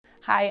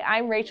Hi,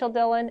 I'm Rachel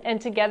Dillon,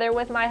 and together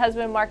with my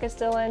husband, Marcus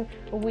Dillon,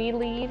 we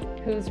lead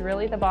Who's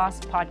Really the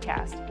Boss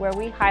podcast, where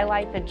we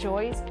highlight the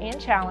joys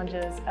and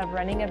challenges of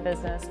running a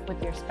business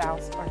with your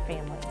spouse or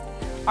family.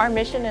 Our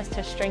mission is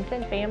to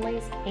strengthen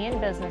families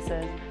and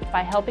businesses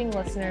by helping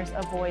listeners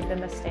avoid the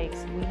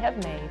mistakes we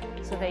have made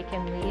so they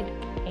can lead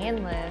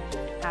and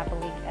live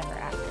happily ever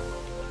after.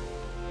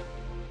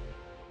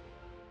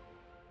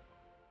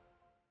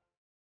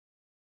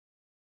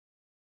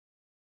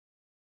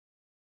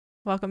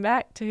 Welcome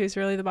back to Who's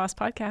Really the Boss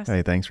podcast.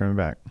 Hey, thanks for coming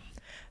back.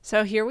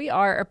 So here we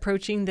are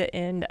approaching the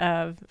end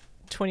of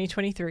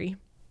 2023.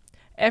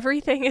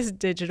 Everything is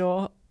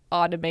digital,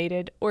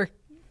 automated, or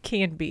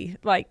can be.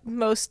 Like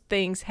most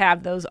things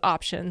have those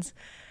options.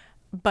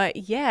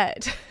 But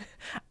yet,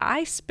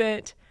 I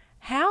spent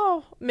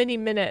how many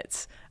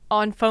minutes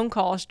on phone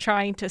calls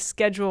trying to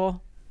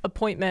schedule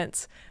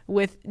appointments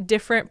with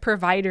different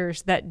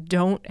providers that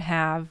don't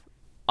have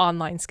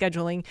online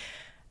scheduling.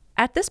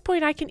 At this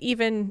point, I can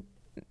even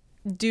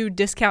do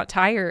Discount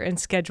Tire and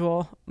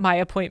schedule my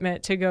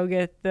appointment to go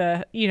get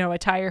the, a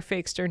tire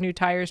fixed or new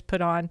tires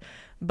put on.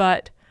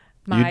 But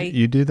my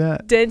you do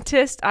that?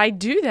 Dentist, I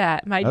do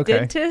that. My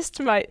dentist,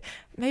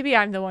 maybe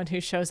I'm the one who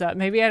shows up.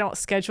 Maybe I don't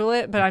schedule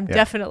it, but I'm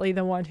definitely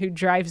the one who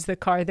drives the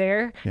car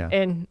there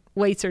and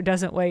waits or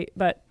doesn't wait.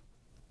 But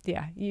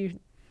yeah, you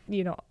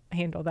don't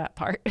handle that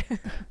part.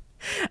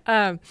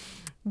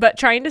 But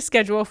trying to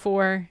schedule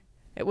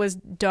it was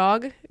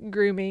dog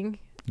grooming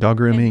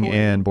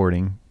and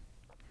boarding.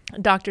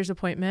 Doctor's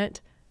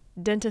appointment,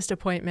 dentist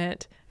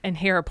appointment, and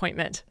hair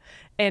appointment.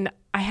 And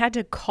I had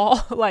to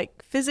call,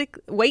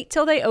 wait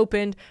till they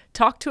opened,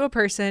 talk to a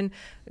person,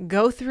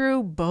 go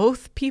through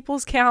both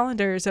people's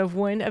calendars of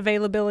when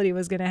availability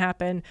was going to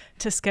happen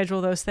to schedule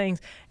those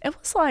things. It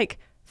was like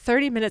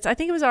 30 minutes. I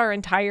think it was our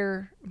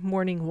entire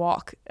morning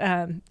walk.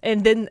 And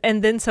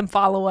then some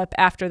follow-up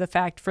after the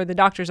fact for the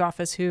doctor's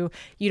office, who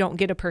you don't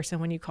get a person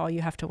when you call.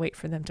 You have to wait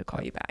for them to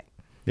call you back.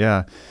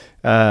 Yeah.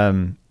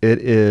 It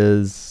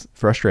is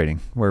frustrating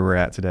where we're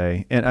at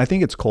today. And I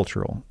think it's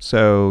cultural.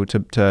 So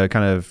to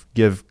kind of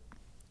give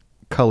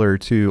color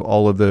to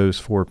all of those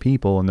four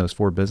people and those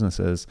four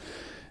businesses,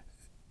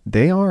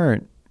 they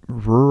aren't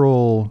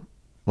rural,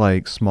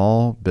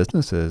 small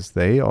businesses.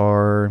 They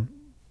are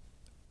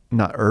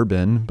not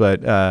urban,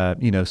 but,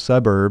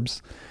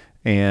 suburbs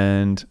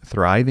and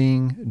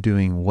thriving,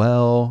 doing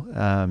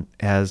well,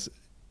 as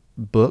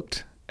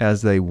booked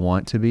as they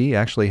want to be,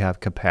 actually have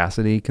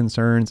capacity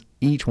concerns.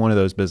 Each one of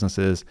those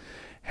businesses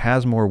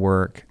has more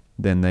work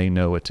than they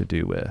know what to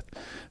do with.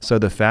 So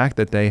the fact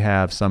that they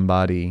have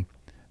somebody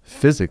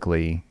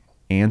physically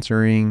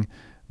answering,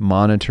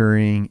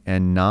 monitoring,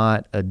 and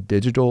not a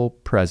digital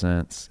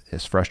presence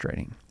is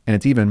frustrating. And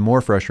it's even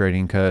more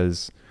frustrating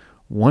because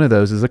one of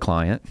those is a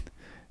client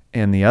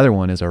and the other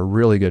one is a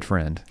really good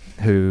friend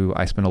who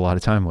I spend a lot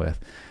of time with.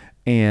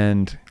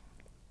 And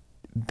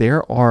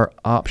there are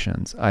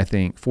options, I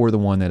think, for the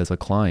one that is a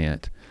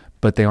client,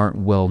 but they aren't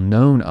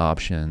well-known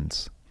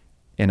options.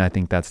 And I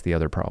think that's the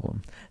other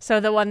problem. So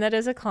the one that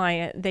is a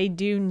client, they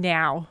do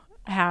now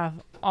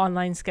have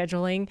online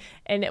scheduling,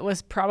 and it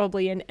was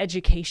probably an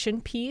education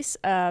piece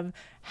of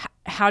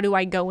how do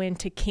I go in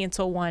to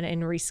cancel one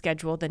and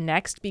reschedule the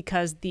next,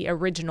 because the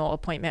original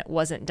appointment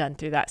wasn't done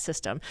through that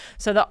system.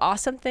 So the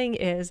awesome thing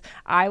is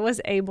I was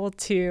able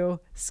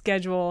to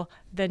schedule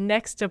the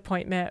next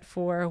appointment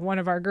for one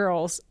of our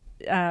girls.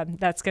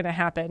 That's going to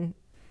happen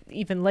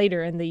even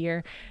later in the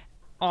year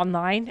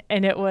online.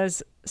 And it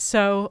was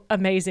so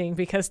amazing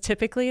because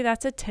typically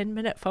that's a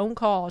 10-minute phone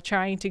call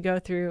trying to go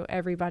through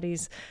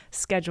everybody's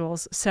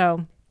schedules.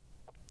 So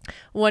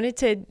wanted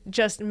to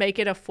just make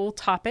it a full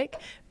topic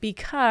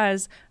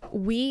because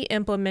we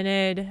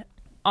implemented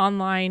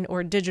online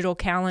or digital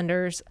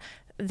calendars.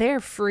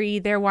 They're free.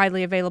 They're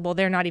widely available.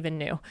 They're not even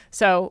new.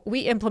 So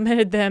we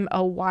implemented them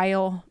a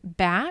while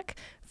back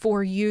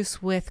for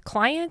use with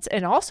clients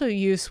and also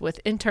use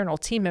with internal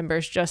team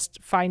members, just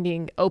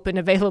finding open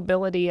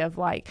availability of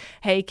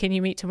hey, can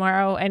you meet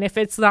tomorrow? And if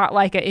it's not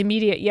an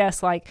immediate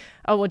yes,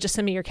 well, just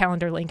send me your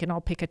calendar link and I'll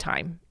pick a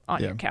time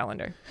on your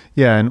calendar.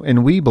 Yeah.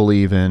 And we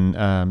believe in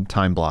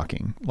time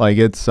blocking.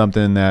 It's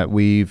something that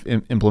we've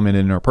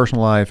implemented in our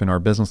personal life and our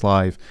business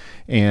life,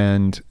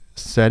 and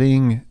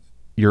setting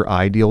your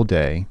ideal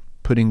day,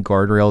 putting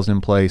guardrails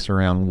in place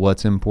around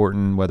what's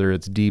important, whether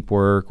it's deep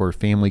work or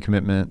family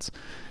commitments,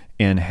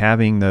 and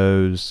having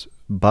those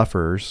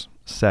buffers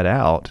set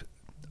out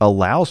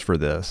allows for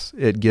this.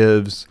 It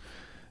gives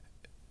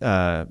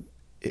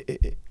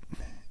it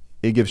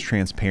gives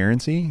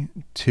transparency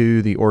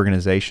to the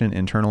organization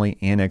internally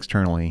and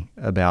externally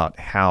about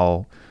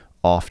how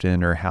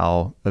often or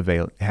how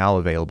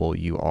available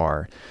you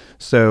are.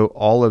 So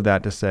all of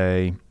that to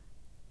say,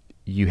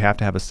 you have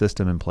to have a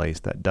system in place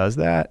that does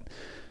that.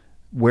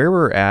 Where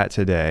we're at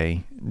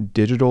today,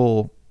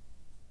 digital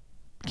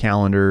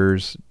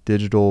calendars,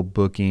 digital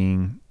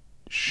booking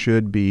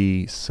should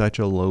be such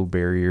a low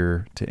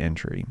barrier to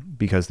entry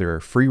because there are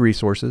free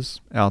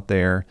resources out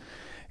there.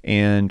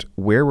 And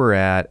where we're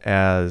at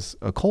as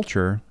a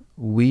culture,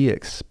 we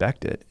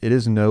expect it. It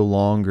is no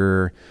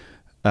longer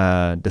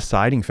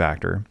deciding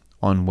factor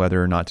on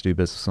whether or not to do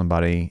business with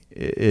somebody,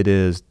 it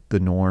is the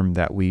norm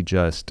that we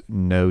just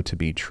know to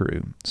be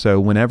true. So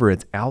whenever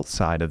it's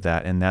outside of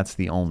that and that's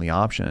the only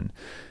option,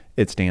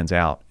 it stands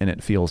out and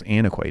it feels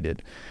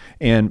antiquated.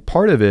 And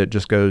part of it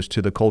just goes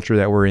to the culture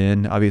that we're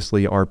in.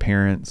 Obviously, our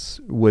parents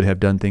would have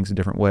done things a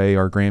different way.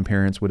 Our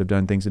grandparents would have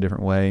done things a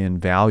different way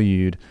and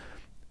valued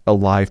a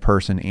live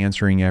person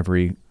answering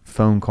every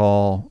phone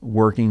call,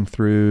 working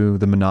through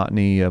the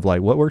monotony of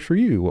like, what works for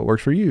you? What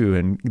works for you?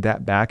 And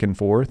that back and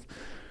forth.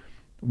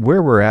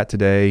 Where we're at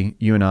today,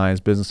 you and I as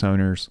business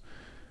owners,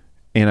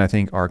 and I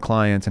think our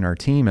clients and our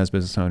team as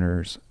business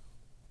owners,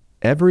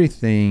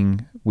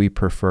 everything we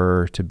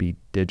prefer to be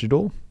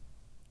digital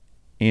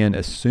and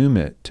assume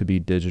it to be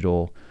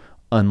digital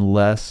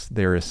unless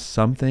there is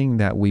something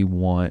that we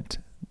want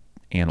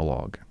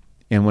analog.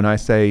 And when I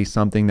say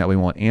something that we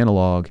want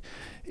analog,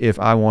 if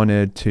I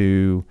wanted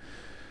to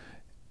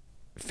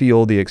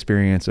feel the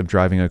experience of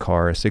driving a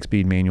car, a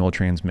 6-speed manual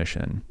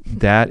transmission,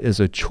 that is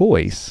a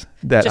choice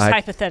that just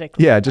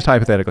hypothetically. Yeah, just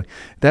hypothetically.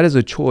 That is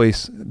a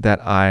choice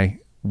that I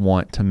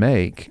want to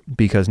make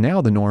because now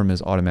the norm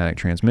is automatic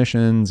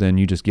transmissions and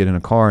you just get in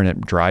a car and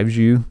it drives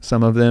you,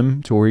 some of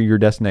them, to your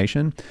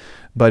destination.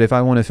 But if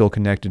I want to feel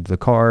connected to the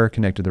car,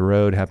 connected to the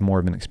road, have more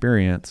of an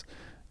experience,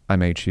 I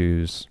may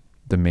choose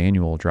the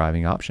manual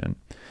driving option.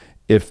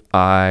 If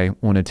I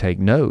want to take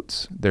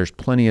notes, there's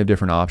plenty of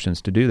different options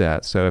to do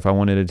that. So if I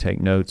wanted to take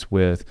notes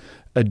with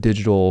a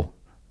digital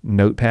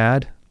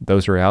notepad,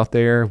 those are out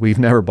there. We've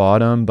never bought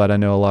them, but I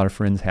know a lot of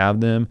friends have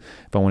them.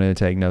 If I wanted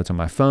to take notes on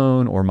my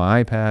phone or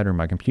my iPad or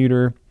my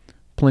computer,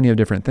 plenty of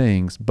different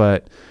things.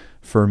 But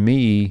for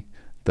me,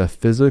 the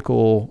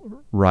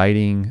physical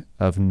writing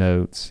of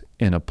notes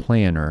in a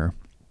planner,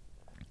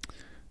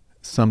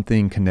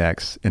 something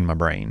connects in my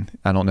brain.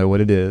 I don't know what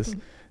it is.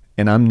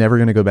 And I'm never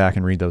going to go back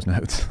and read those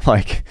notes.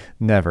 Like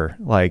never,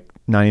 like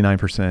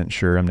 99%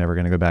 sure I'm never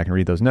going to go back and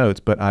read those notes.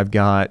 But I've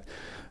got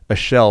a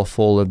shelf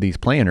full of these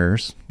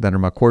planners that are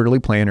my quarterly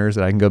planners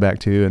that I can go back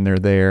to, and they're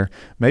there.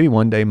 Maybe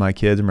one day my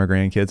kids or my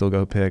grandkids will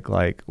go pick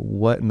like,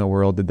 what in the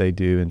world did they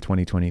do in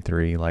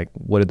 2023? Like,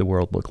 what did the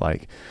world look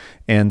like?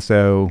 And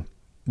so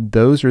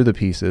those are the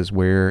pieces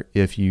where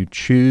if you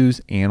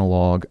choose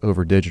analog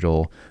over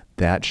digital,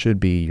 that should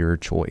be your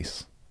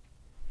choice.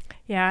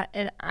 Yeah.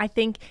 And I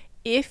think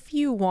if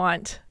you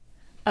want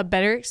a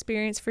better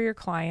experience for your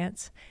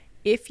clients,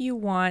 if you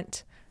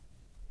want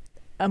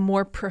a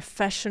more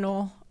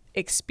professional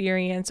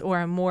experience or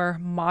a more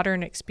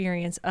modern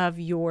experience of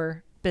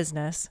your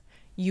business,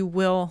 you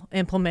will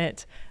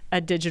implement a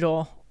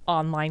digital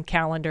online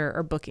calendar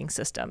or booking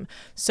system.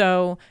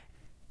 So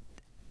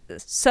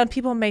some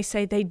people may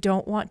say they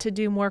don't want to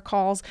do more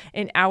calls.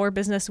 In our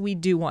business, we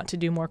do want to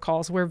do more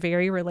calls. We're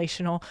very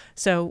relational.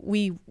 So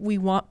we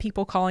want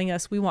people calling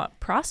us. We want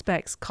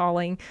prospects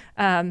calling,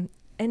 and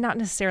not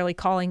necessarily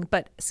calling,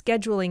 but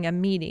scheduling a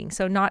meeting.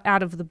 So not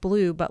out of the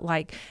blue, but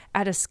like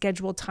at a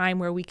scheduled time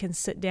where we can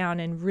sit down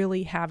and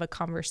really have a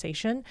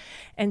conversation.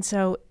 And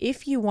so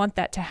if you want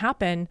that to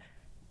happen,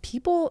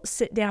 people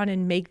sit down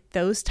and make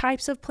those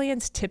types of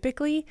plans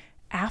typically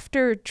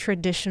after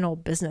traditional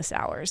business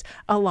hours.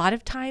 A lot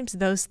of times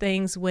those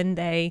things, when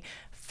they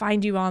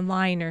find you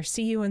online or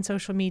see you in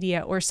social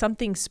media or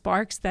something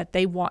sparks that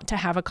they want to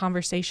have a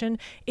conversation,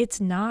 it's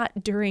not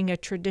during a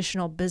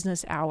traditional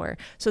business hour.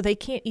 So they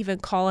can't even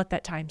call at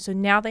that time. So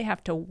now they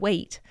have to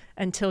wait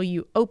until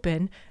you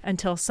open,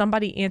 until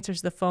somebody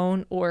answers the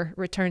phone or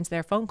returns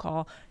their phone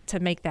call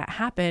to make that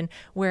happen.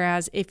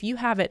 Whereas if you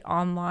have it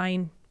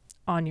online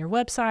on your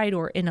website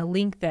or in a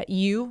link that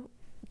you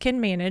can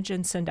manage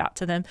and send out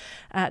to them,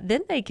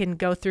 then they can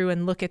go through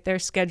and look at their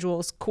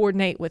schedules,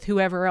 coordinate with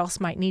whoever else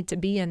might need to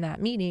be in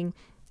that meeting,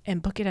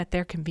 and book it at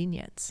their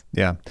convenience.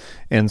 Yeah.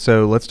 And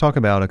so let's talk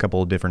about a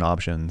couple of different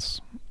options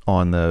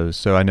on those.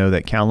 So I know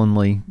that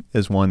Calendly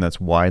is one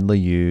that's widely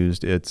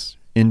used. It's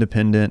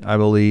independent, I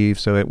believe.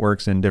 So it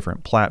works in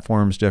different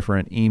platforms,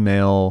 different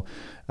email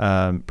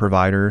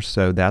providers.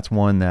 So that's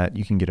one that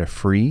you can get a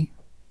free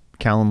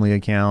Calendly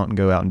account and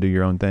go out and do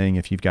your own thing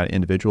if you've got an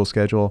individual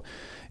schedule.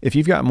 If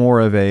you've got more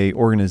of a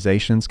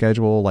organization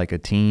schedule, like a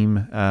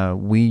team,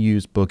 we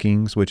use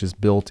Bookings, which is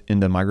built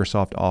into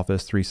Microsoft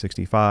Office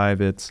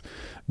 365. It's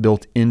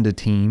built into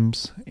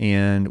Teams,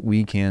 and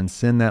we can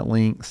send that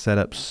link, set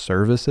up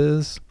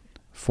services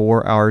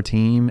for our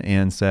team,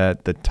 and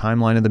set the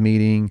timeline of the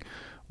meeting,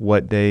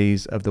 what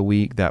days of the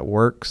week that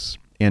works.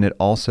 And it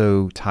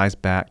also ties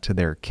back to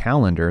their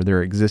calendar,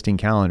 their existing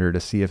calendar, to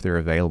see if they're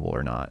available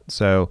or not.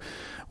 So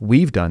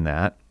we've done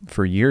that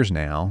for years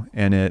now,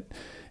 and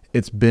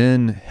it's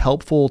been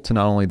helpful to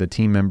not only the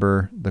team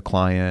member, the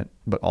client,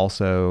 but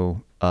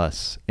also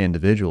us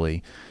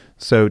individually.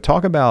 So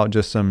talk about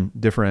just some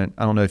different,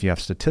 I don't know if you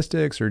have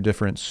statistics or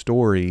different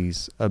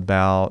stories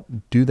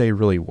about, do they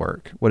really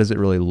work? What does it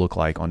really look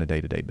like on a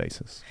day-to-day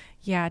basis?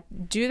 Yeah,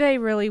 do they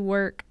really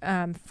work?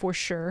 For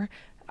sure.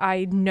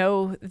 I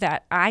know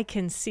that I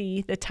can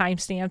see the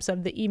timestamps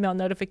of the email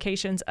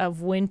notifications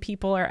of when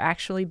people are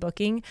actually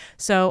booking.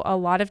 So a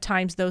lot of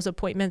times those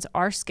appointments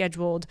are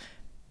scheduled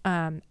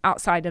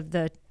outside of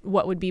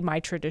what would be my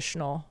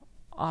traditional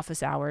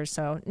office hours.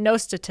 So no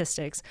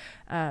statistics.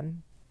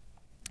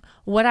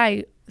 What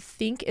I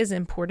think is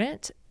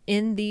important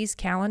in these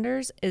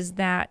calendars is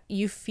that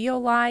you feel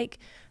like,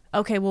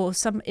 okay, well,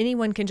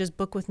 anyone can just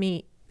book with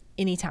me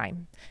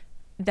anytime.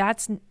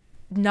 That's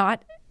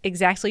not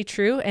exactly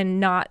true and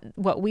not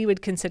what we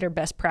would consider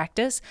best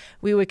practice.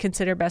 We would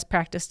consider best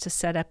practice to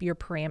set up your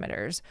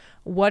parameters.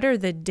 What are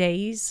the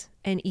days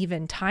and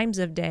even times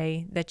of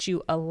day that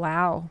you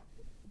allow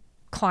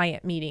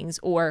client meetings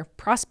or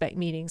prospect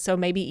meetings? So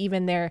maybe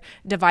even they're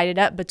divided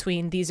up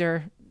between these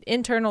are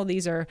internal,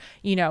 these are,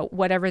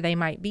 whatever they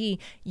might be.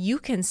 You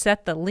can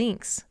set the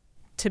links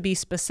to be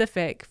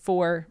specific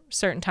for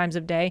certain times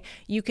of day.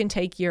 You can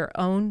take your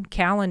own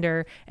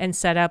calendar and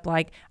set up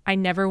like, I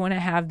never want to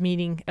have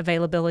meeting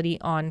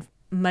availability on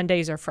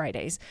Mondays or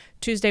Fridays.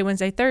 Tuesday,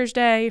 Wednesday,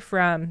 Thursday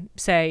from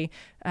say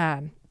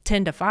 10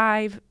 to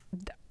 5.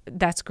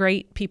 That's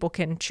great. People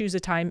can choose a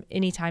time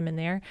anytime in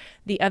there.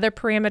 The other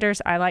parameters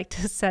I like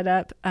to set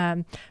up,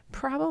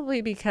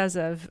 probably because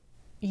of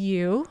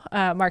you,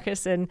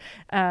 Marcus, and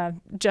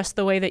just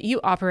the way that you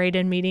operate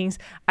in meetings,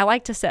 I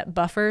like to set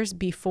buffers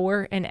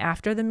before and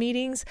after the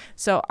meetings.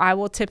 So I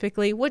will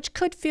typically, which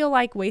could feel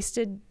like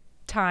wasted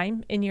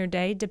time in your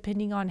day,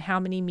 depending on how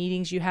many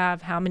meetings you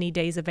have, how many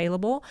days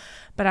available.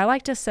 But I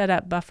like to set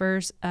up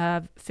buffers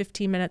of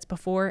 15 minutes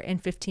before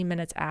and 15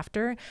 minutes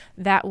after.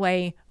 That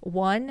way,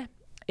 one,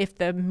 if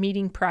the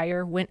meeting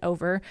prior went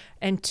over,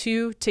 and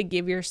two, to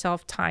give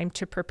yourself time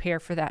to prepare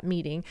for that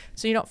meeting.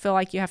 So you don't feel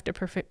like you have to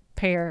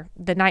prepare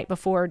the night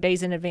before,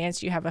 days in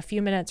advance. You have a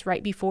few minutes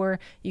right before.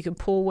 You can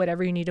pull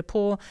whatever you need to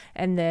pull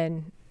and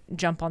then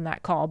jump on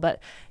that call.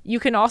 But you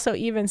can also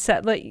even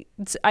set,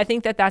 I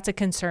think that that's a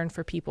concern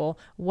for people.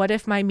 What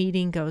if my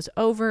meeting goes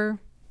over?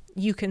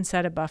 You can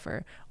set a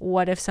buffer.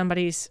 What if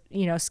somebody's,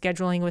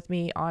 scheduling with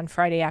me on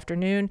Friday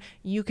afternoon?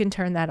 You can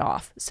turn that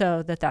off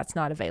so that that's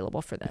not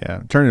available for them.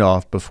 Yeah, turn it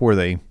off before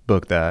they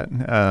book that.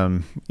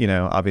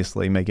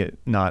 Obviously make it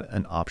not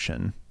an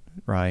option,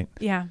 right?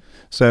 Yeah.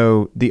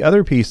 So the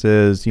other piece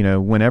is,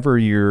 whenever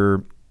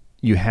you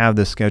have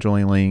this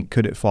scheduling link,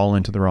 could it fall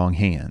into the wrong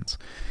hands?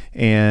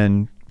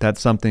 And that's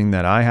something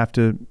that I have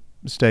to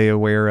stay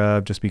aware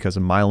of just because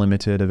of my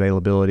limited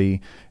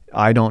availability.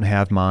 I don't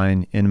have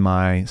mine in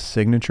my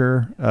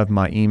signature of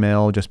my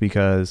email just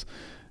because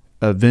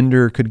a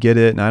vendor could get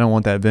it and I don't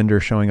want that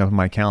vendor showing up in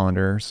my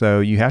calendar.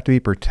 So you have to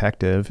be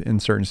protective in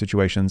certain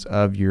situations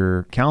of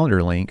your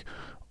calendar link,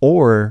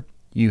 or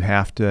you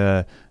have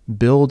to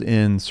build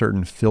in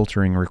certain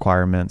filtering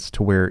requirements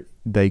to where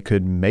they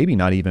could maybe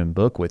not even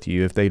book with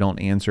you if they don't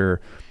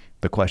answer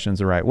the questions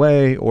the right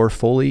way or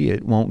fully.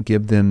 It won't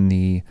give them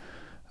the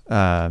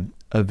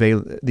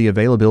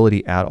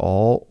availability at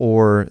all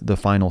or the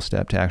final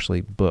step to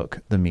actually book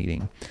the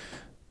meeting.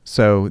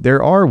 So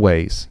there are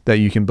ways that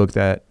you can book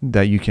that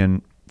you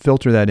can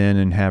filter that in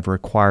and have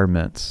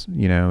requirements.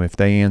 If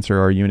they answer,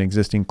 are you an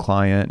existing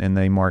client, and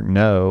they mark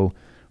no,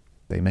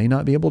 they may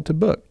not be able to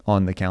book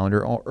on the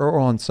calendar or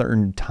on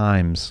certain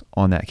times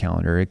on that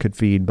calendar. It could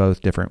feed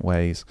both different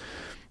ways.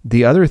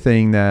 The other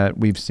thing that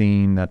we've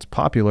seen that's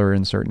popular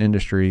in certain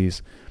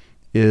industries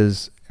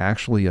is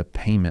actually a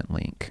payment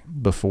link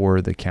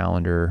before the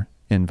calendar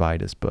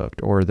invite is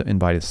booked, or the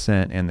invite is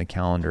sent and the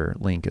calendar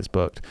link is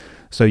booked.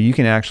 So you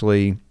can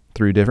actually,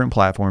 through different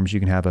platforms, you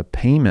can have a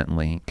payment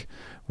link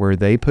where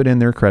they put in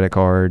their credit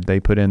card, they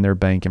put in their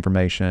bank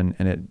information,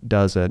 and it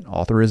does an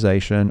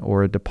authorization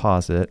or a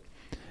deposit.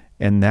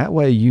 And that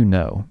way,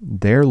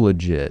 they're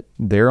legit.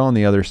 They're on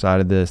the other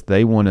side of this.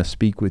 They want to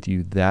speak with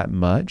you that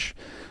much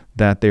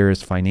that there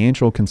is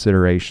financial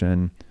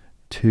consideration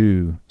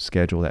to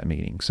schedule that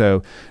meeting.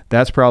 So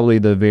that's probably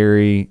the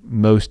very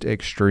most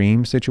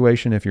extreme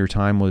situation if your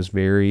time was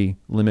very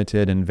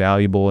limited and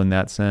valuable in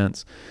that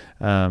sense.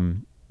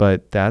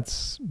 But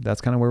that's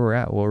kind of where we're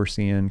at, what we're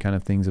seeing kind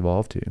of things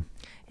evolve to.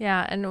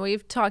 Yeah, and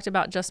we've talked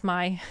about just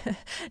my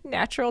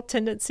natural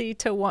tendency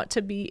to want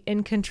to be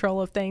in control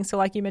of things. So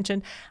like you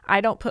mentioned,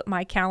 I don't put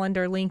my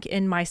calendar link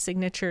in my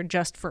signature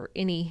just for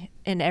any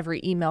and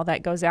every email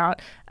that goes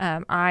out.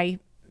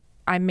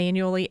 I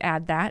manually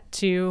add that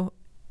to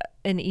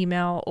an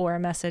email or a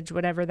message,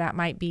 whatever that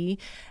might be.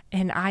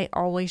 And I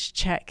always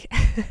check,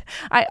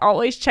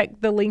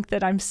 the link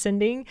that I'm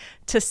sending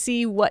to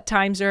see what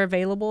times are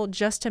available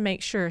just to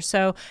make sure.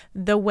 So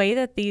the way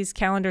that these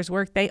calendars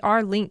work, they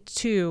are linked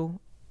to,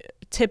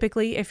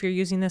 typically, if you're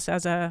using this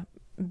as a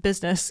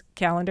business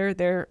calendar,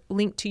 they're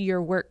linked to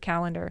your work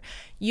calendar.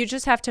 You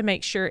just have to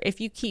make sure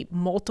if you keep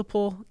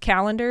multiple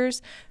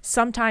calendars,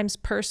 sometimes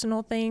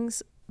personal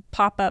things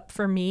pop up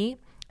for me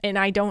and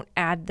I don't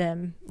add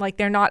them, like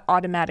they're not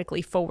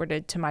automatically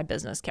forwarded to my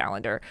business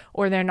calendar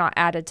or they're not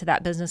added to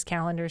that business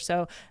calendar.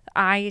 So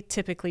I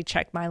typically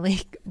check my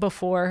link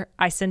before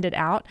I send it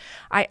out.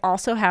 I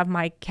also have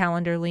my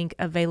calendar link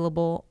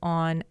available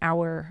on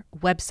our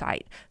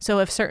website. So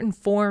if certain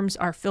forms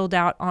are filled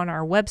out on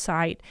our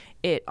website,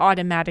 it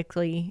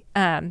automatically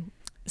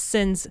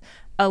sends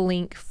a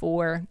link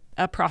for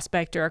a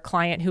prospect or a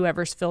client,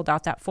 whoever's filled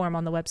out that form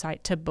on the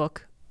website, to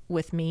book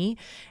with me.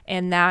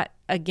 And that,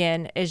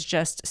 again, is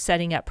just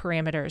setting up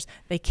parameters.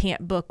 They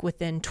can't book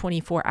within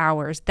 24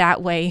 hours.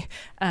 That way,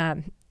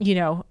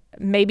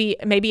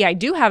 maybe I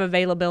do have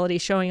availability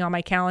showing on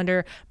my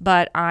calendar,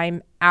 but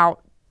I'm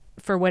out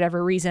for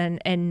whatever reason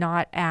and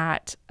not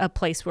at a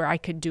place where I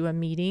could do a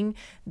meeting.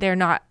 They're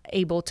not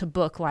able to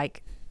book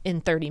like in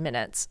 30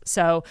 minutes.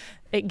 So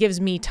it gives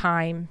me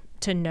time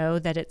to know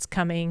that it's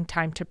coming,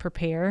 time to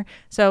prepare.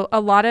 So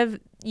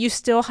you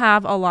still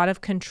have a lot of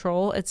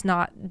control.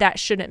 That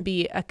shouldn't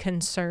be a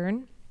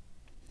concern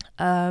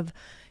of,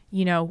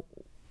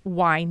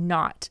 why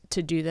not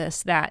to do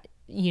this, that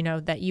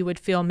you would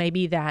feel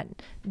maybe that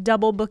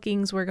double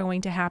bookings were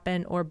going to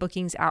happen or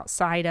bookings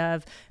outside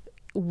of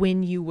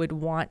when you would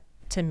want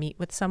to meet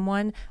with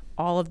someone.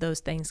 All of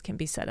those things can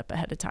be set up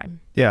ahead of time.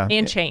 Yeah.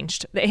 And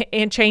changed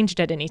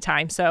at any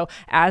time. So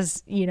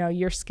as,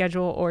 your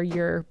schedule or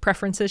your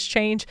preferences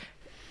change,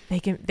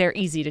 they're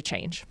easy to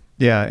change.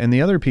 Yeah. And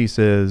the other piece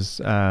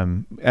is,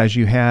 as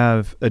you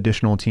have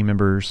additional team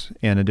members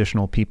and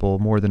additional people,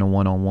 more than a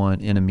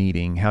one-on-one in a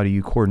meeting, how do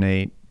you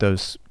coordinate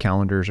those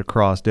calendars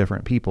across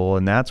different people?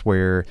 And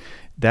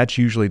that's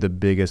usually the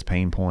biggest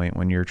pain point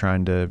when you're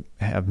trying to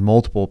have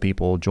multiple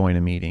people join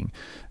a meeting.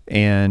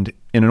 And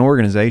in an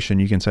organization,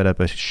 you can set up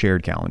a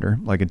shared calendar,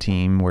 like a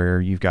team where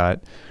you've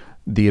got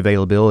the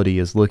availability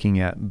is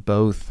looking at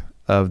both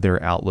of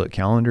their Outlook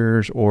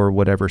calendars or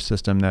whatever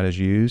system that is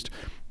used.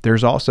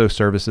 There's also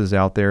services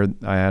out there.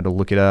 I had to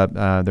look it up.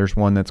 There's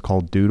one that's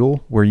called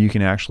Doodle, where you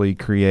can actually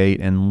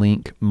create and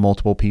link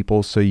multiple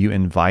people. So you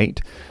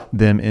invite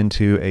them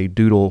into a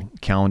Doodle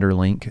calendar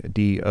link,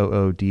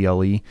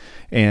 Doodle,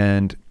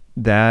 and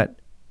that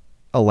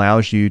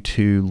allows you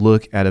to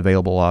look at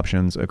available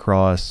options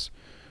across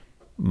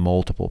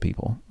multiple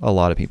people, a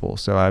lot of people.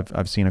 So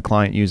I've seen a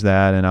client use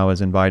that, and I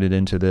was invited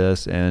into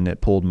this, and it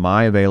pulled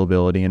my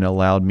availability and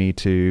allowed me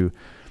to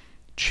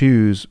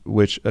choose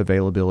which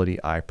availability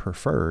I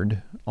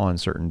preferred on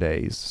certain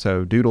days.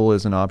 So Doodle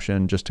is an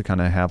option just to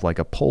kind of have like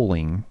a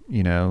polling,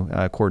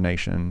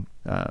 coordination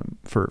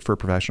for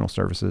professional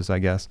services, I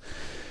guess.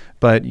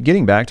 But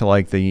getting back to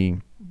like the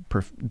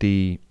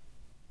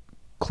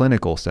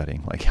clinical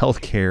setting, like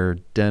healthcare,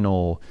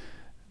 dental,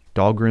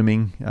 dog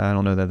grooming, I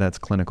don't know that that's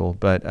clinical,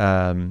 but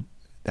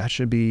that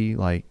should be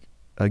like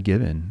a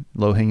given,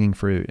 low-hanging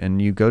fruit. And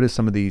you go to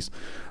some of these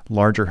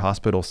larger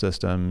hospital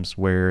systems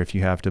where if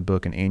you have to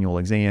book an annual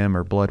exam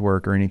or blood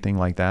work or anything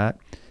like that,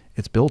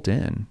 it's built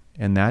in,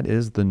 and that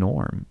is the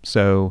norm.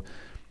 So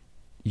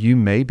you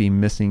may be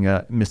missing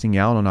out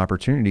on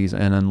opportunities.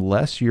 And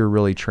unless you're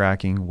really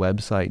tracking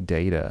website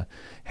data,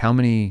 how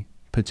many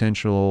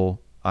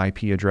potential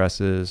IP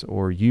addresses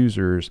or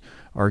users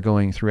are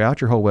going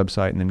throughout your whole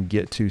website and then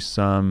get to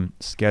some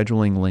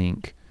scheduling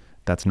link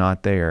that's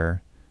not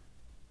there,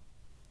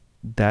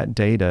 that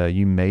data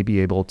you may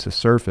be able to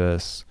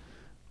surface,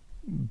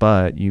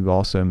 but you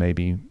also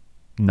maybe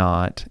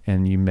not,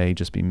 and you may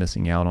just be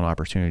missing out on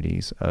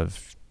opportunities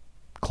of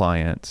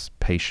clients,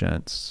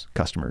 patients,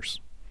 customers.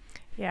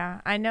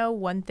 Yeah, I know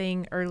one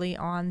thing early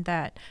on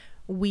that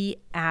we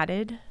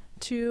added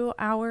to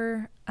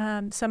our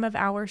some of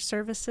our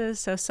services.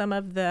 So some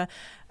of the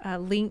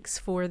links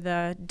for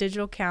the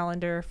digital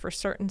calendar for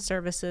certain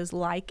services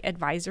like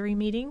advisory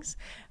meetings,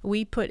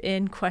 we put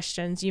in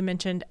questions. You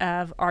mentioned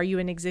are you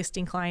an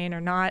existing client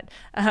or not?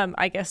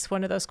 I guess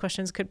one of those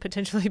questions could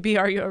potentially be,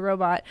 are you a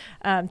robot?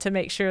 To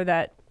make sure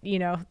that,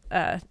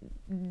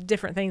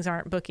 different things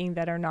aren't booking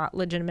that are not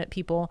legitimate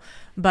people.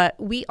 But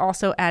we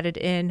also added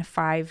in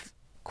 5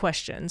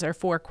 questions or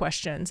 4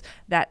 questions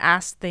that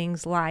ask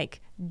things like,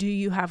 do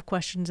you have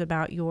questions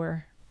about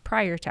your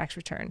prior tax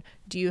return?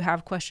 Do you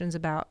have questions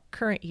about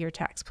current year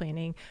tax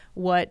planning?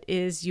 What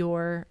is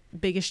your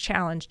biggest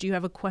challenge? Do you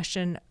have a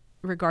question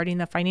regarding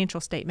the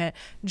financial statement?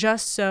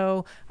 Just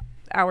so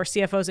our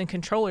CFOs and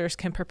controllers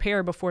can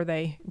prepare before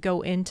they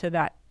go into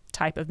that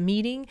type of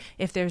meeting,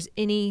 if there's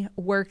any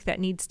work that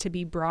needs to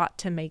be brought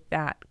to make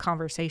that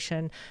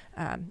conversation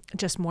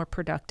just more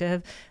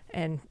productive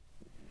and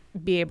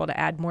be able to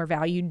add more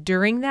value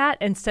during that,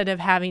 instead of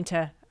having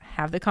to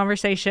have the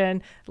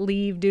conversation,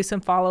 leave, do some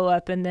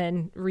follow-up, and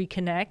then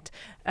reconnect.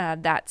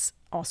 That's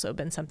also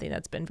been something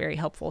that's been very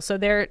helpful. So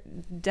they're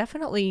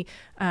definitely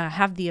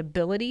have the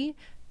ability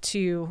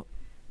to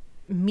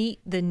meet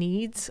the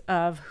needs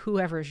of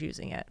whoever's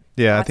using it.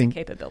 Yeah, Lots of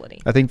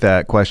capability. I think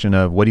that question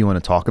of what do you want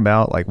to talk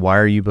about, like why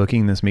are you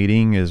booking this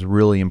meeting, is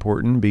really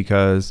important,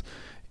 because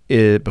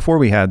before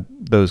we had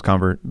those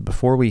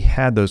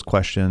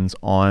questions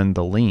on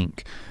the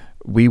link,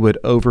 we would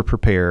over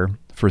prepare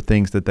for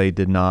things that they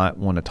did not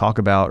want to talk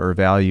about or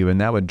value, and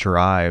that would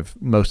drive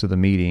most of the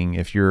meeting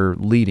if you're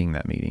leading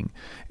that meeting.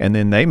 And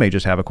then they may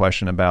just have a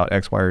question about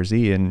X, Y, or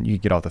Z, and you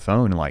get off the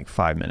phone in like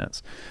 5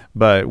 minutes.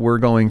 But we're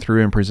going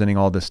through and presenting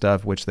all this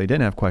stuff which they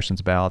didn't have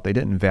questions about. They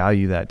didn't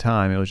value that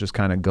time. It was just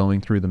kind of going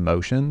through the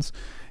motions.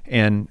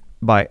 And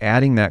by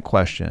adding that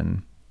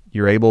question,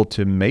 you're able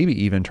to maybe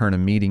even turn a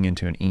meeting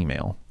into an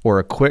email or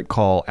a quick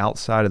call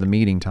outside of the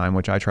meeting time,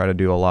 which I try to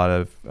do a lot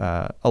of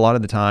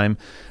the time.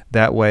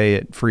 That way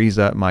it frees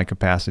up my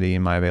capacity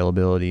and my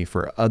availability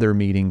for other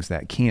meetings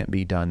that can't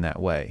be done that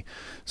way.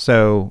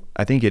 So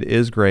I think it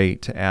is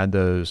great to add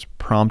those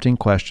prompting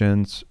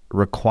questions,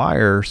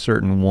 require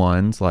certain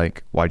ones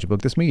like, why'd you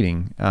book this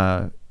meeting?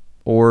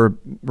 Or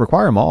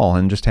require them all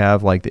and just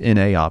have like the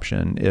NA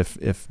option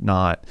if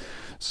not.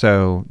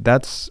 So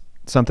that's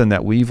something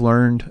that we've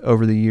learned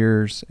over the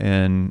years,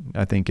 and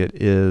I think it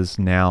is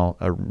now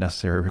a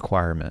necessary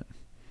requirement.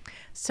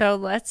 So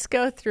let's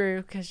go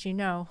through, because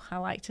I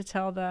like to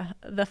tell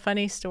the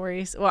funny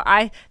stories.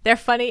 Well, they're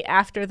funny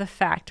after the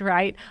fact,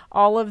 right?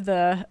 All of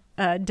the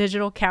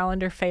digital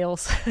calendar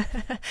fails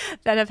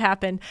that have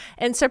happened.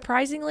 And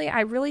surprisingly,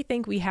 I really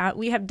think we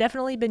have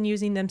definitely been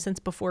using them since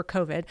before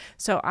COVID.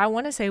 So I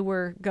want to say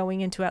we're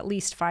going into at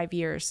least 5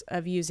 years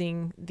of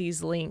using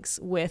these links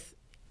with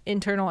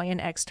internal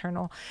and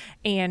external.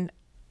 And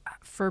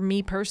for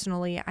me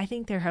personally, I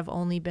think there have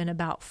only been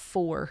about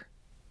 4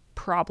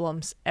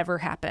 problems ever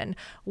happen.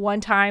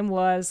 One time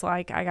was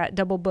like I got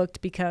double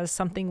booked because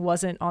something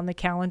wasn't on the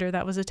calendar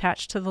that was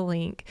attached to the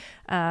link.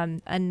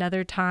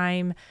 Another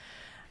time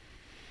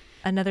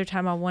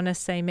I want to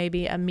say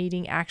maybe a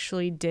meeting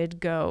actually did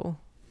go.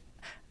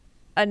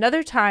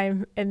 Another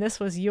time, and this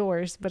was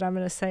yours, but I'm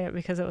going to say it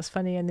because it was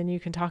funny and then you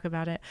can talk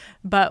about it.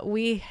 But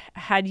we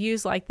had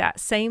used like that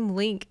same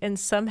link, and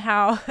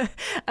somehow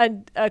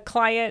a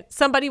client,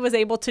 somebody was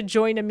able to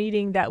join a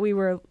meeting that we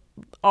were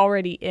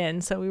already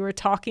in. So we were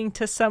talking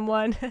to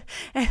someone,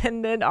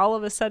 and then all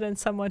of a sudden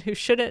someone who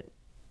shouldn't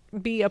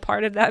be a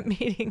part of that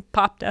meeting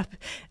popped up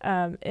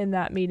in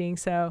that meeting.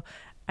 So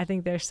I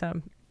think there's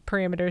some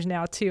parameters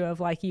now too of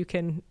like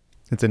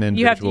it's an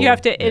individual. You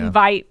have to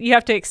invite, you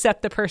have to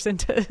accept the person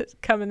to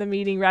come in the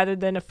meeting rather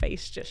than a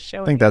face just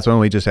showing. I think that's when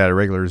we just had a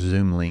regular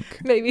Zoom link.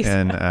 Maybe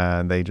and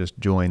so. They just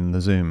joined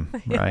the Zoom,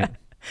 right?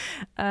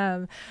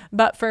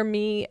 But for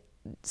me,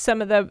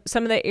 some of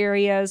the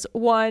areas,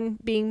 one,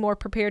 being more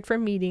prepared for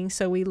meetings,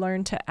 so we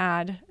learned to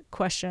add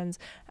questions,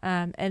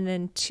 and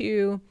then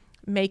 2,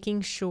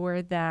 making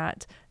sure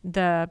that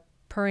the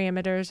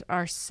parameters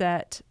are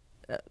set.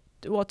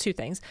 2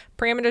 things.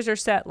 Parameters are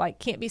set like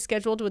can't be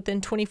scheduled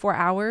within 24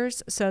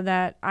 hours so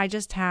that I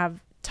just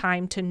have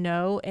time to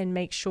know and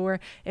make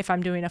sure if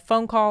I'm doing a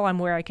phone call, I'm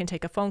where I can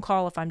take a phone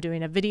call. If I'm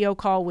doing a video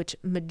call, which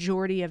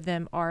majority of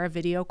them are a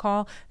video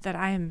call, that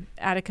I am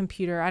at a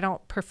computer. I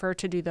don't prefer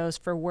to do those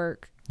for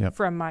work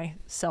from my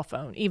cell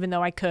phone, even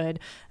though I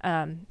could.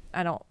 I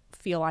don't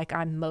feel like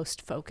I'm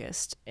most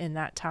focused in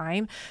that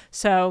time.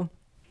 So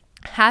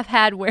have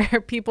had where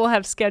people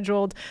have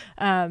scheduled,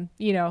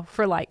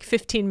 for like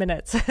 15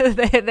 minutes.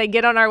 they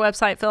get on our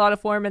website, fill out a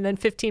form, and then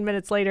 15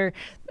 minutes later,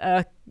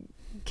 a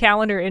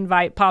calendar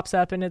invite pops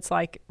up and it's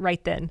like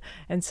right then.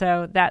 And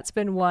so that's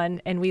been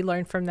one. And we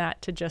learned from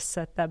that to just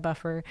set that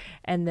buffer.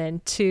 And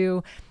then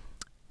 2,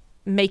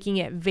 making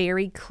it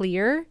very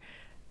clear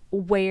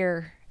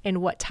where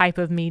and what type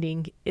of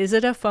meeting. Is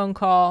it a phone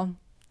call?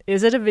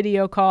 Is it a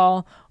video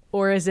call?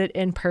 Or is it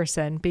in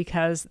person?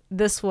 Because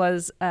this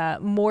was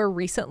more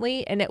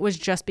recently, and it was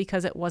just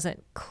because it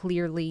wasn't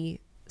clearly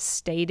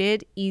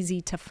stated, easy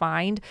to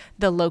find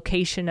the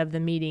location of the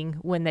meeting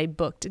when they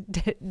booked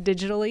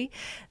digitally.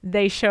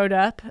 They showed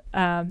up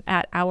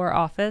at our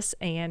office,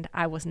 and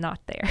I was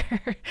not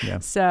there. Yeah.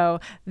 So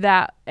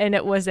and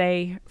it was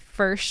a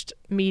first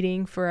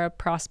meeting for a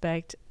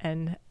prospect,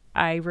 and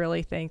I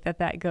really think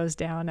that goes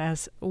down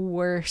as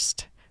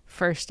worst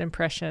first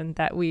impression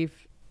that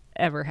we've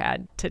ever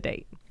had to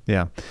date.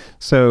 Yeah.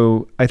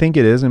 So I think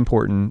it is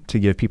important to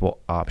give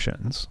people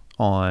options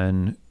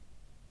on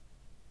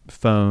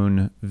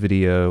phone,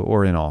 video,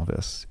 or in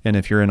office. And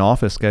if your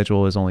in-office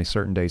schedule is only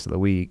certain days of the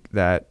week,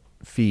 that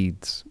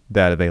feeds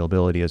that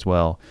availability as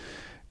well.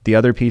 The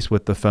other piece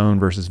with the phone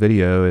versus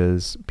video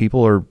is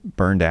people are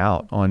burned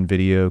out on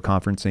video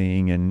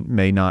conferencing and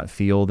may not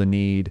feel the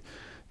need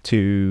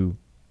to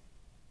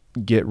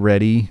get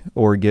ready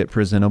or get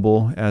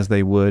presentable as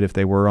they would if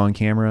they were on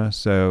camera.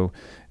 So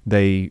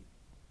they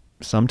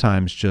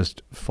sometimes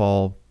just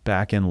fall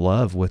back in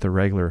love with a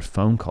regular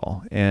phone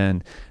call,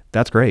 and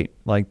that's great.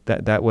 Like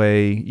that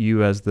way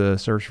you as the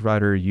service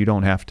provider, you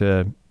don't have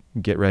to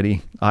get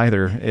ready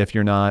either if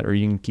you're not, or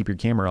you can keep your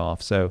camera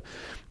off. So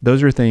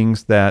those are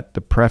things that the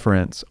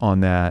preference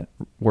on that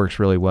works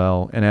really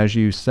well. And as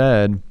you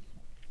said,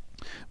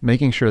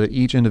 making sure that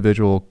each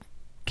individual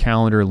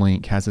calendar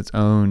link has its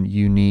own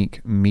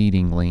unique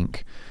meeting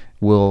link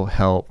will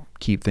help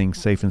keep things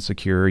safe and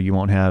secure. You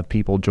won't have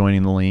people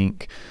joining the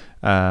link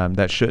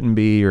that shouldn't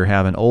be, or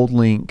have an old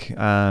link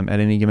at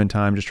any given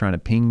time just trying to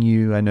ping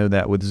you. I know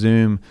that with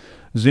Zoom,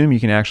 you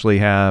can actually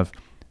have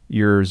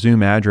your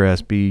Zoom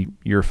address be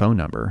your phone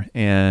number.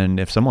 And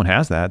if someone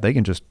has that, they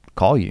can just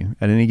call you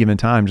at any given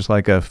time, just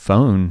like a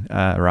phone,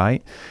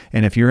 right?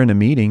 And if you're in a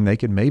meeting, they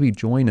could maybe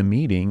join a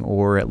meeting,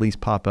 or at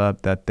least pop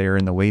up that they're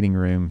in the waiting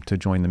room to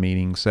join the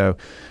meeting. So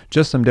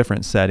just some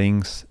different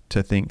settings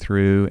to think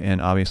through and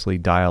obviously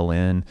dial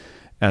in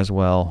as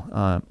well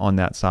on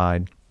that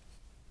side.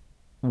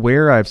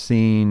 Where I've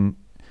seen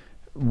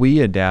we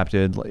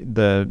adapted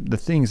the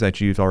things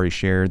that you've already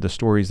shared, the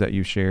stories that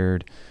you've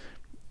shared,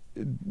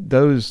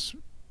 those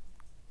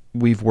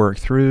we've worked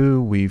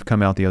through, we've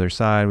come out the other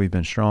side, we've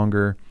been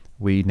stronger.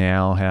 We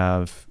now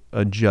have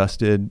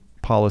adjusted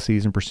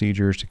policies and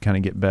procedures to kind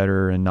of get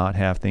better and not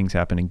have things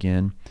happen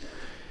again.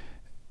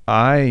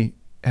 I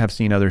have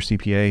seen other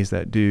CPAs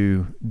that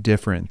do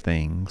different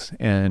things.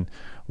 And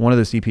one of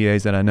the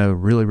CPAs that I know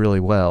really, really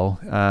well,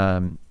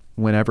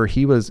 whenever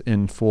he was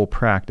in full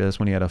practice,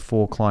 when he had a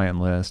full client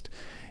list,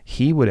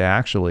 he would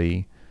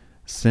actually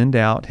send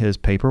out his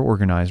paper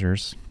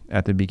organizers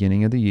at the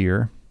beginning of the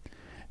year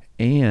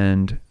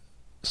and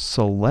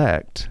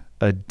select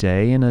a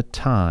day and a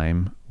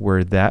time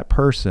where that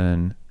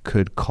person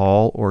could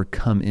call or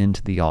come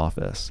into the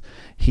office.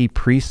 He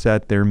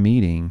preset their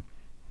meeting.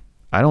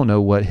 I don't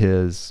know what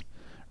his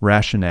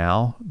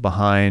rationale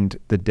behind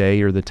the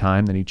day or the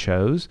time that he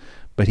chose,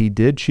 but he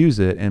did choose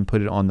it and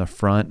put it on the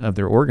front of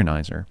their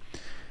organizer.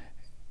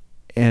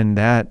 And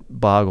that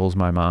boggles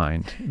my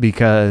mind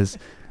because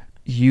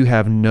you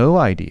have no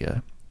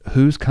idea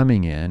who's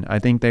coming in. I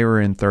think they were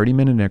in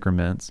 30-minute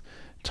increments.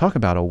 Talk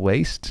about a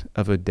waste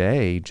of a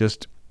day.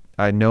 Just,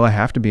 I know I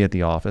have to be at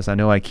the office. I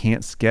know I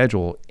can't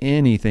schedule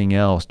anything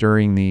else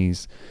during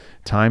these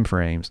time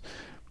frames.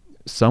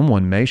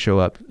 Someone may show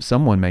up,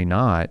 someone may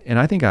not. And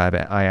I think I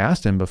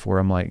asked him before,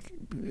 I'm like,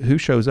 who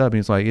shows up? And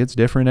he's like, it's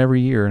different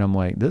every year. And I'm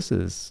like, this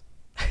is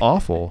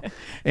awful.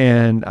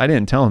 And I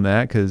didn't tell him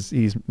that because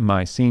he's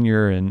my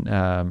senior, and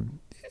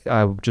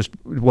I just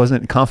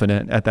wasn't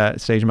confident at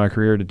that stage of my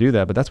career to do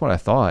that, but that's what I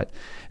thought.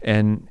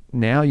 And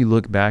now you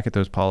look back at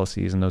those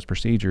policies and those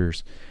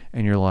procedures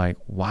and you're like,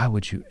 why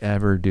would you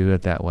ever do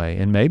it that way?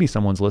 And maybe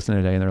someone's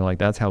listening today and they're like,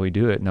 that's how we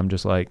do it. And I'm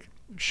just like,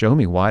 show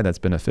me why that's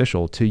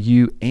beneficial to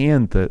you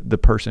and the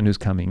person who's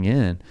coming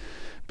in,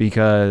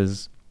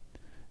 because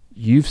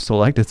you've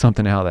selected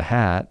something out of the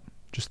hat,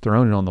 just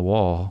thrown it on the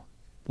wall.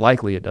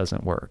 Likely it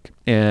doesn't work.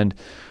 And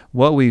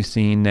what we've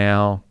seen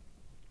now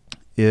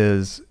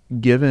is,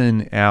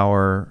 given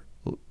our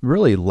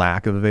really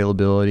lack of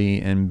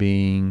availability and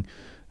being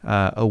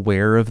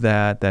aware of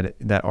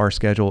that our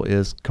schedule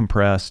is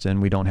compressed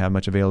and we don't have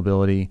much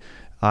availability,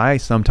 I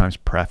sometimes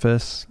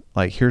preface,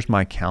 like, here's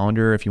my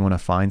calendar if you want to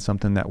find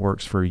something that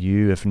works for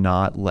you. If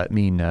not, let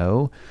me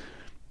know.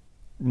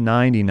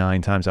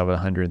 99 times out of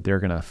 100, they're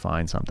going to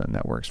find something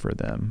that works for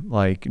them.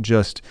 Like,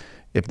 just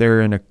if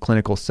they're in a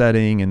clinical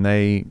setting and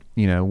they,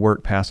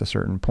 work past a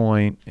certain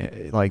point,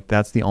 like,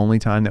 that's the only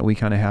time that we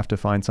kind of have to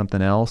find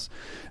something else.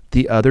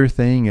 The other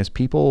thing is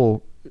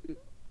people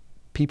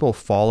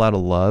fall out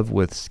of love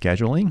with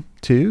scheduling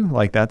too.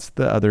 Like, that's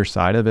the other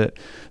side of it.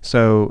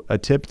 So a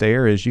tip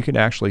there is you could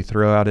actually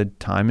throw out a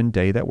time and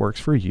day that works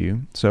for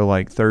you. So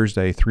like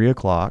Thursday,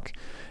 3:00.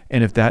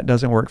 And if that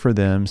doesn't work for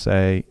them,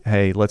 say,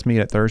 hey, let's meet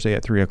at Thursday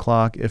at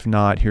 3:00. If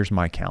not, here's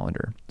my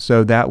calendar.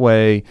 So that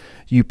way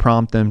you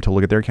prompt them to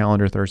look at their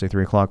calendar. Thursday,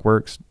 3:00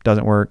 works.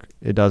 Doesn't work.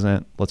 It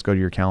doesn't. Let's go to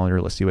your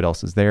calendar. Let's see what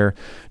else is there.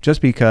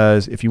 Just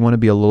because if you want to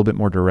be a little bit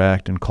more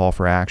direct and call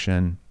for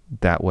action,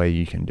 that way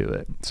you can do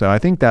it. So I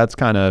think that's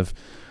kind of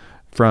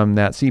from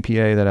that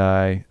CPA that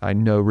I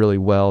know really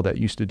well that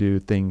used to do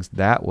things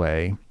that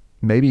way.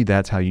 Maybe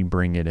that's how you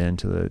bring it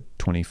into the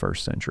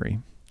 21st century.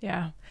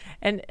 Yeah.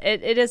 And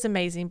it is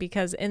amazing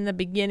because in the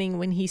beginning,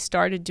 when he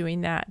started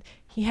doing that,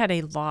 he had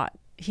a lot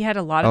of clients.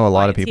 A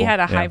lot of people. He had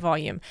a high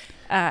volume.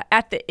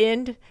 At the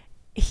end,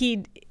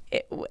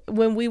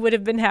 when we would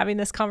have been having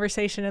this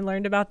conversation and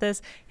learned about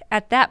this,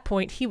 at that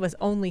point, he was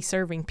only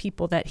serving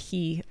people that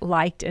he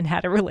liked and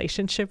had a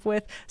relationship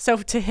with. So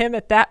to him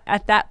at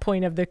that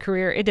point of the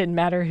career, it didn't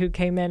matter who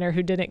came in or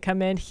who didn't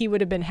come in. He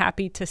would have been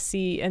happy to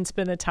see and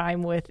spend the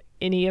time with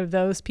any of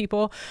those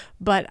people.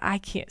 But I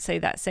can't say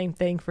that same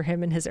thing for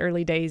him in his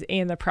early days,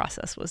 and the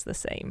process was the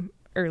same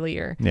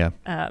earlier. Yeah.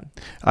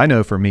 I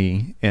know for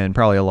me and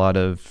probably a lot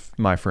of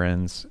my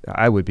friends,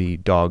 I would be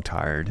dog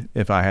tired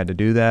if I had to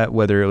do that,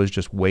 whether it was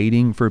just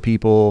waiting for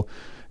people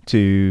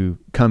to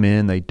come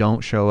in, they don't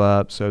show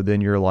up. So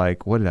then you're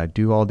like, what did I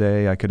do all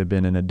day? I could have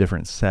been in a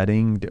different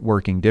setting,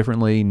 working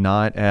differently,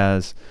 not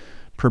as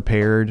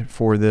prepared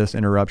for this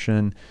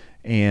interruption.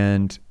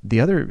 And the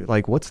other,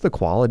 like, what's the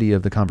quality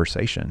of the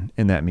conversation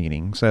in that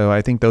meeting? So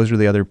I think those are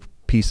the other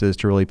pieces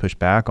to really push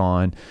back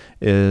on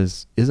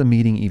is a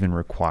meeting even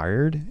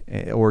required,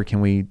 or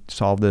can we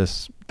solve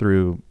this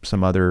through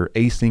some other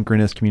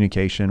asynchronous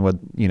communication,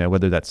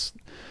 whether that's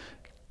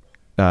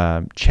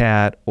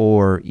chat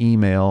or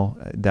email.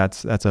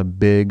 That's a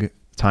big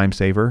time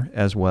saver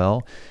as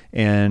well.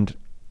 And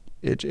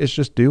it's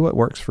just do what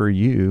works for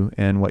you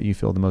and what you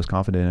feel the most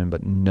confident in,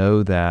 but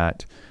know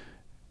that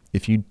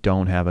if you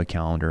don't have a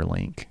calendar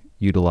link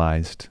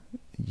utilized,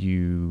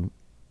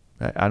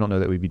 I don't know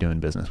that we'd be doing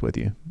business with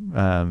you.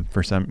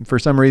 For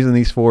some reason,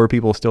 these 4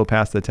 people still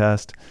pass the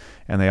test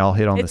and they all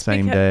hit on the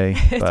same day.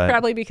 It's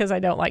probably because I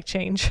don't like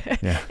change.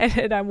 Yeah.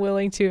 and I'm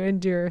willing to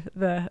endure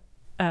the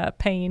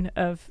pain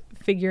of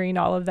figuring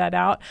all of that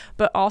out,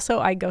 but also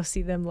I go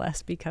see them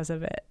less because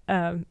of it.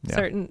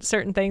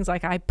 Certain things,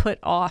 like I put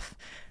off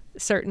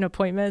certain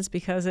appointments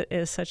because it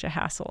is such a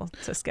hassle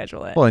to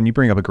schedule it. Well, and you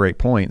bring up a great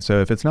point.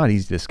 So if it's not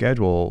easy to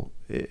schedule,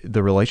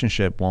 the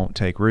relationship won't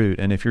take root.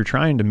 And if you're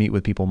trying to meet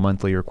with people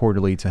monthly or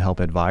quarterly to help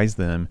advise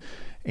them,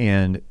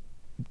 and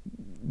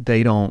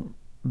they don't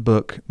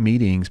book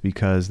meetings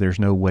because there's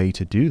no way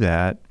to do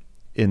that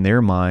in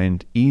their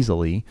mind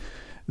easily,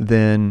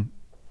 then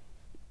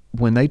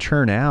when they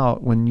churn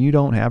out, when you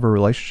don't have a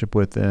relationship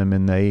with them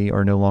and they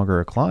are no longer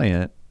a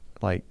client,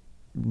 like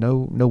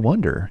no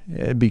wonder,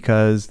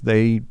 because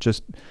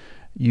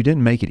you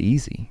didn't make it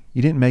easy.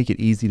 You didn't make it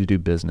easy to do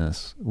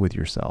business with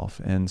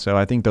yourself. And so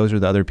I think those are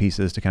the other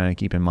pieces to kind of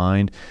keep in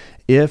mind.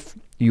 If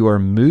you are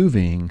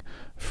moving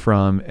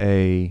from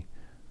a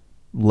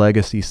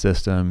legacy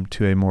system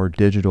to a more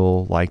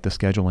digital, like the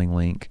scheduling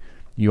link,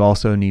 you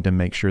also need to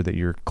make sure that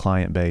your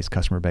client base,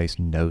 customer base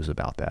knows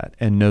about that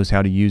and knows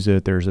how to use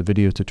it. There's a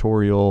video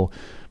tutorial.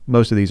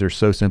 Most of these are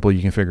so simple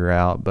you can figure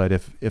out, but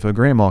if a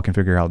grandma can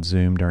figure out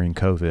Zoom during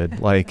COVID,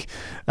 like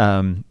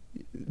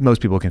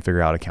most people can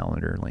figure out a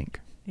calendar link.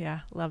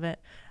 Yeah, love it.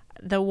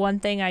 The one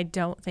thing I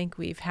don't think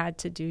we've had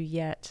to do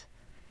yet,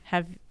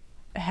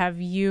 have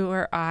you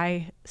or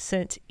I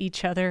sent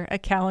each other a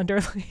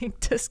calendar link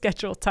to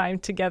schedule time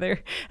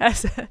together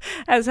as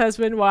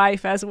husband,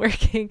 wife, as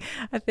working?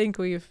 I think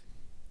we've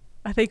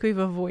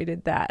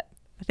avoided that.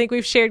 I think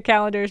we've shared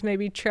calendars,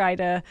 maybe try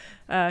to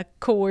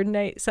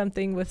coordinate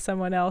something with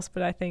someone else,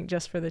 but I think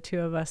just for the two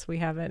of us, we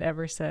haven't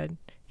ever said,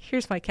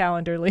 here's my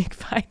calendar link,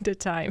 find a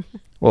time.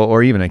 Well,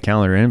 or even a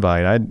calendar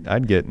invite.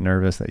 I'd get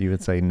nervous that you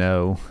would say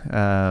no.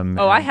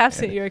 I have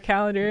sent you a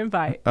calendar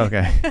invite.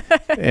 Okay.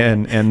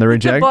 And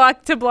the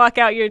to block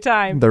out your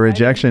time. The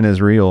rejection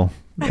is real.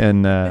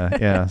 And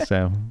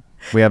so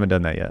we haven't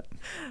done that yet.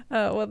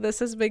 Well, this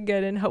has been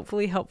good and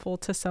hopefully helpful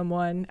to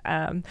someone.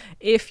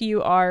 If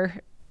you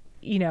are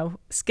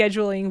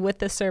scheduling with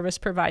the service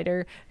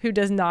provider who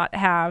does not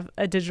have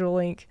a digital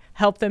link,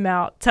 help them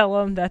out, tell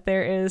them that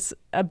there is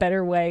a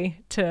better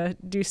way to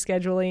do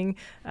scheduling,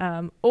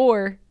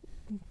 or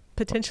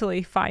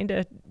potentially find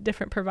a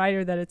different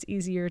provider that it's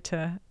easier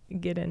to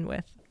get in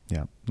with.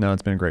 Yeah. No,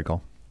 it's been a great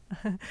call.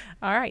 All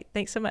right.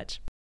 Thanks so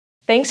much.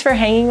 Thanks for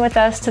hanging with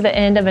us to the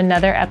end of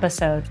another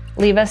episode.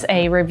 Leave us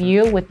a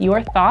review with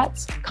your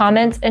thoughts,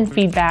 comments, and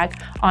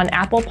feedback on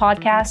Apple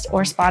Podcasts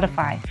or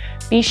Spotify.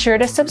 Be sure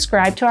to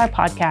subscribe to our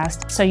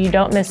podcast so you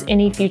don't miss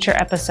any future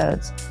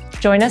episodes.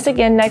 Join us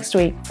again next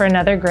week for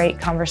another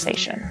great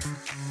conversation.